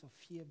spirit of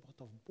fear,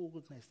 but of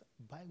boldness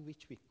by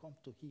which we come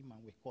to him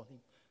and we call him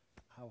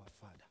our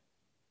Father.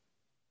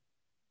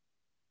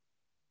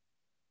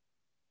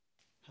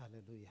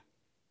 Hallelujah.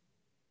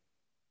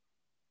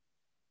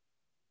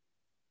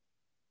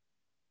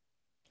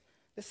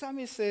 The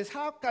psalmist says,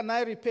 how can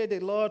I repay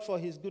the Lord for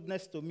his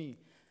goodness to me?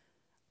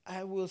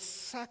 I will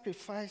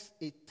sacrifice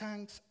a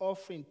thanks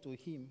offering to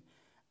him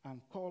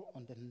and call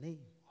on the name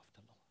of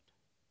the Lord.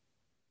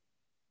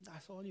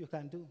 That's all you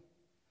can do.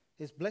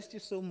 He's blessed you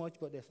so much,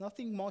 but there's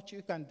nothing much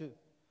you can do.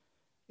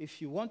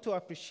 If you want to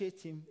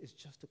appreciate him, it's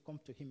just to come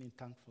to him in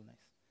thankfulness,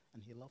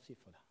 and he loves you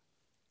for that.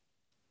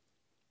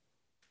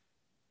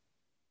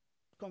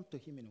 Come to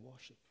him in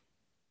worship.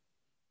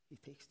 He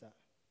takes that.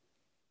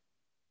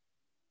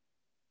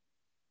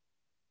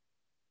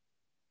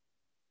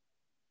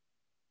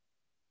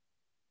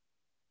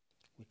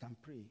 We can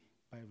pray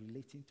by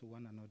relating to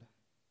one another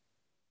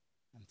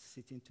and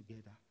sitting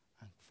together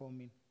and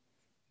forming,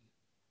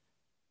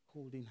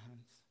 holding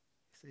hands.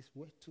 He says,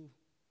 where two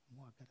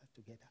more are gathered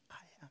together,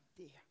 I am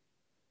there.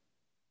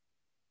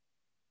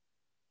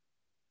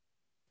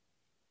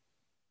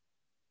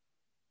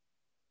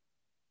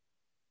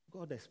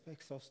 God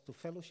expects us to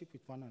fellowship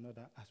with one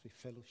another as we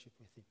fellowship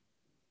with him.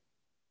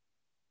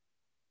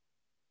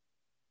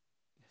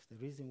 That's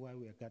the reason why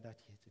we are gathered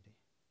here today.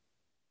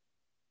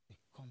 We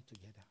come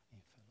together in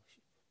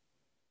fellowship.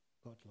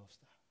 God loves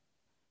that.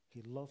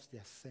 He loves the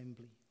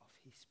assembly of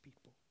his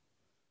people.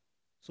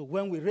 So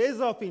when we raise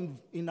up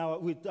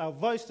with our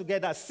voice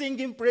together,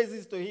 singing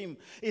praises to him,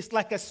 it's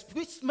like a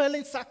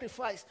sweet-smelling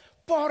sacrifice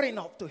pouring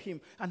up to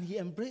him, and he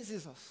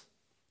embraces us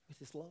with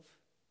his love.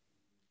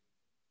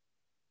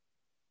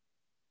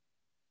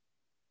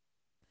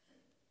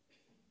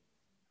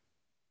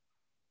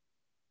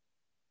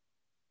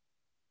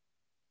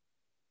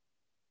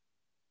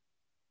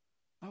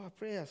 Our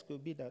prayers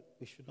could be that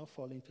we should not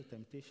fall into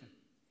temptation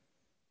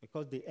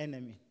because the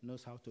enemy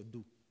knows how to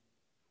do.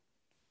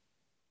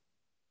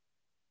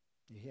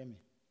 You hear me?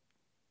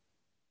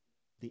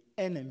 The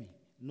enemy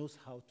knows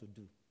how to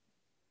do.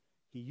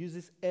 He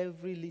uses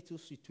every little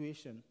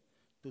situation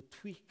to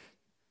tweak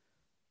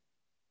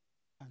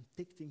and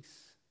take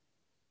things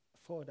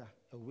further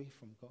away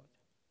from God.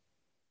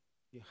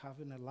 You're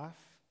having a laugh,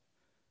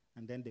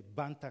 and then the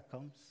banter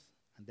comes,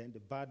 and then the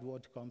bad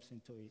word comes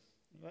into it.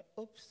 You're like,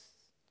 oops,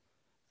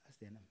 that's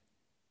the enemy.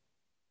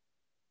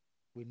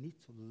 We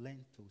need to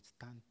learn to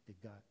stand the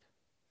guard.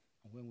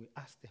 And when we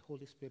ask the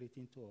Holy Spirit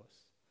into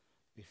us,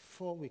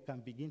 before we can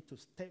begin to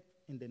step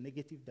in the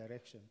negative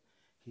direction,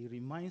 he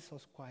reminds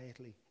us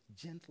quietly,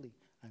 gently,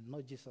 and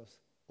nudges us,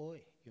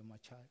 oi, you're my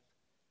child.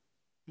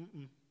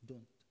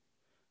 Don't.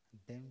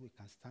 And then we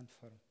can stand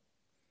firm.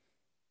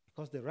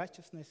 Because the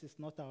righteousness is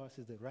not ours,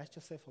 it's the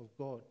righteousness of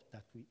God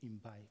that we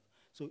imbibe.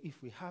 So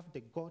if we have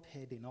the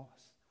Godhead in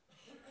us,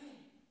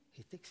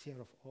 he takes care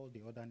of all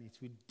the other needs.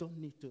 We don't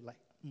need to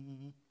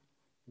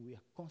we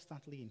are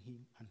constantly in him,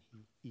 and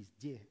he is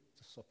there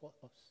to support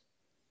us.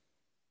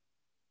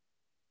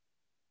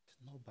 It's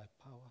not by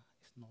power,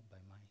 it's not by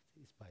might,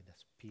 it's by the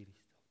Spirit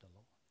of the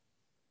Lord.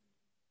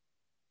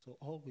 So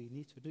all we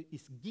need to do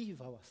is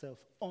give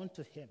ourselves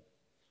unto him,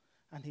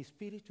 and his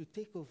Spirit will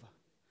take over.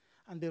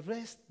 And the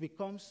rest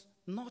becomes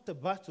not a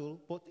battle,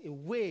 but a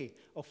way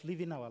of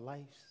living our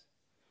lives.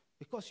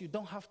 Because you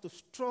don't have to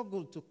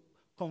struggle to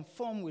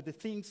conform with the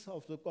things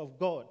of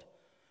God.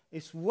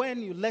 It's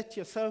when you let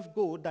yourself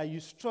go that you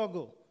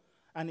struggle.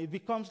 And it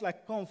becomes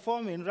like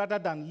conforming rather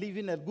than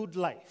living a good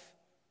life.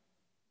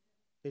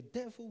 The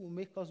devil will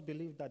make us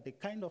believe that the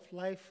kind of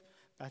life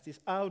that is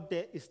out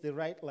there is the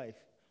right life.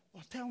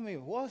 Well, tell me,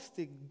 what's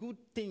the good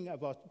thing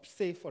about,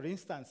 say, for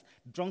instance,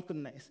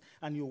 drunkenness,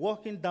 and you're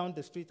walking down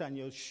the street and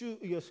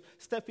you're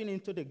stepping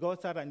into the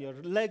gutter and your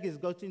leg is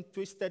getting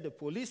twisted, the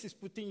police is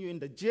putting you in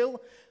the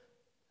jail.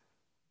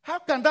 How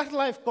can that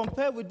life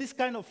compare with this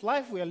kind of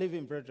life we are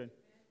living, brethren?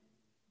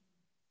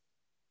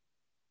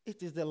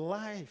 It is the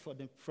lie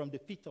from the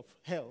pit of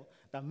hell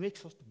that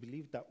makes us to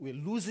believe that we're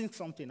losing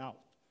something out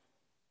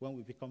when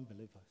we become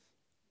believers.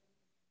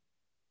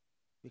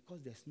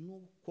 Because there's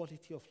no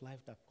quality of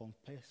life that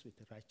compares with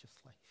the righteous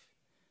life.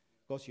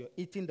 Because you're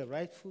eating the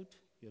right food,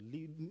 you're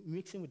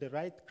mixing with the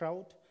right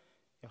crowd,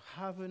 you're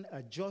having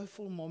a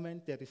joyful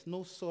moment, there is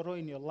no sorrow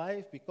in your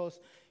life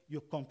because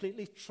you're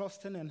completely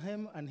trusting in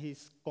him and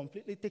he's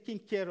completely taking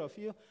care of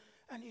you,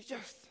 and you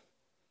just,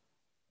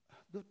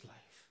 good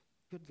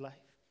life,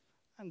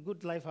 and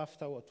good life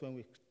afterward when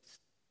we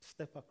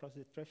step across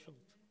the threshold.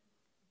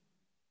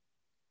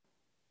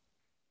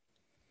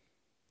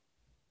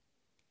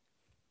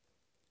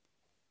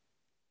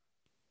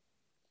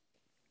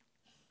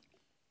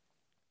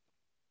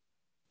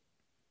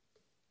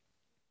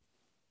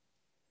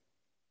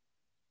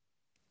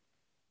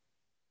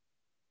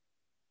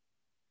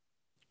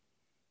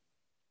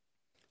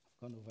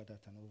 Gone over that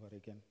and over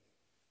again.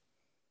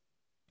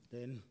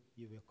 Then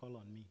you will call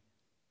on me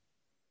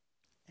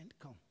and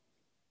come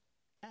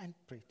and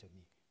pray to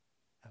me.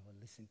 I will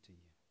listen to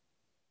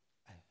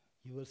you.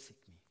 You will seek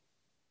me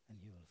and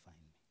you will find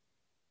me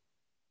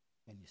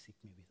when you seek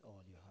me with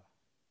all your heart.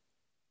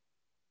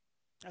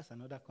 That's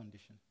another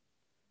condition.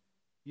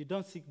 You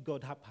don't seek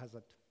God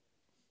haphazard.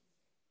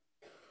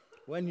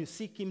 When you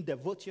seek him,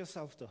 devote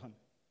yourself to him.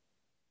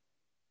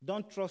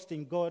 Don't trust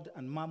in God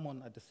and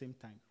mammon at the same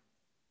time.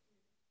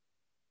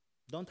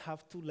 Don't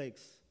have two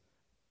legs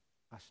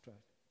astride,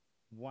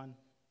 one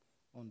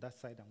on that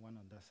side and one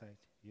on that side.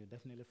 You'll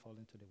definitely fall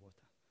into the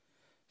water.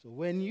 So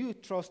when you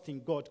trust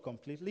in God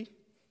completely,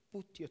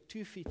 put your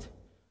 2 feet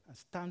and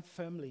stand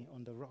firmly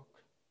on the rock,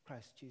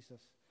 Christ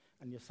Jesus,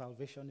 and your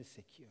salvation is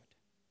secured.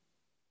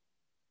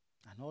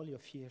 And all your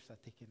fears are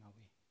taken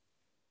away.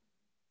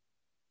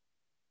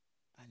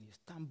 And you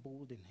stand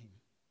bold in him,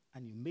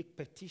 and you make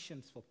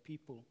petitions for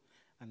people,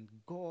 and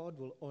God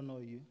will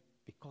honor you.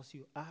 Because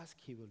you ask,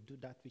 he will do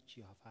that which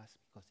you have asked,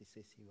 because he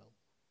says he will.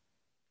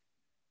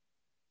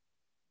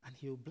 And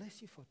he will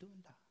bless you for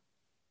doing that.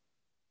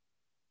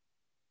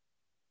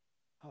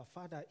 Our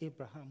father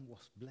Abraham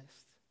was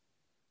blessed.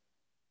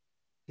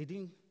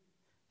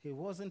 He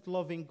wasn't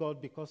loving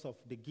God because of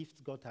the gifts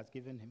God has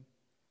given him.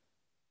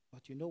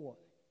 But you know what?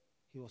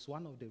 He was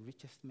one of the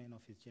richest men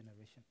of his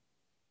generation.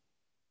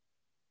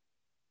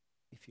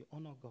 If you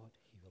honor God,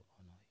 he will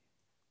honor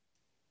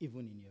you.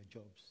 Even in your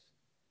jobs,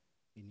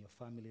 in your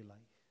family life.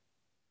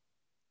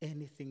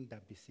 Anything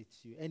that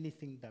besits you,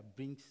 anything that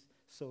brings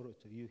sorrow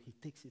to you, he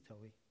takes it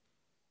away.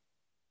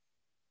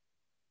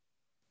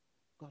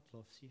 God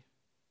loves you,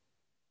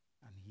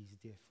 and he's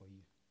there for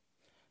you.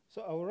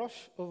 So I'll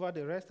rush over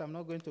the rest. I'm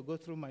not going to go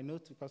through my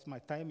notes because my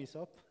time is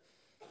up.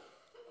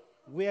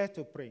 Where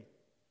to pray?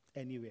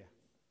 Anywhere.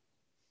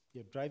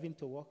 You're driving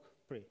to work?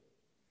 Pray.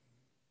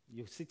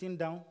 You're sitting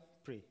down?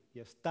 Pray.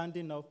 You're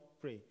standing up?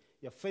 Pray.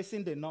 You're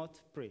facing the north?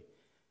 Pray.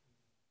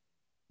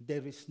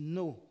 There is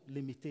no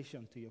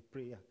limitation to your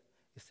prayer.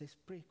 It says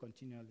pray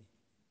continually.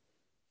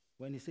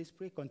 When it says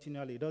pray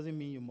continually, it doesn't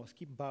mean you must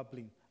keep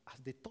babbling. As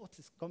the thought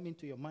is coming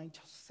to your mind,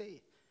 just say,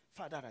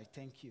 Father, I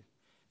thank you.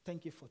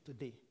 Thank you for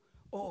today.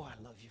 Oh,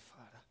 I love you,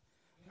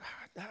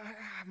 Father.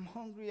 I'm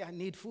hungry. I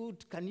need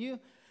food. Can you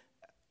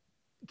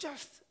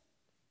just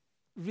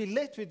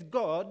relate with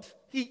God?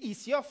 He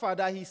is your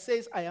Father. He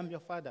says, I am your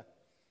Father.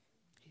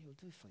 He will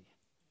do it for you.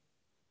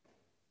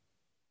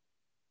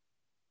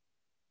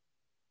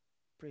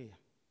 Prayer.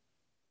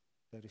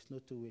 There is no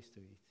two ways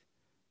to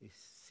it. is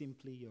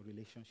simply your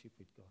relationship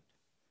with God.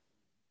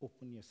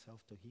 Open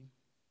yourself to Him,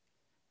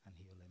 and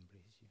He will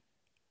embrace you.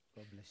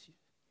 God bless you.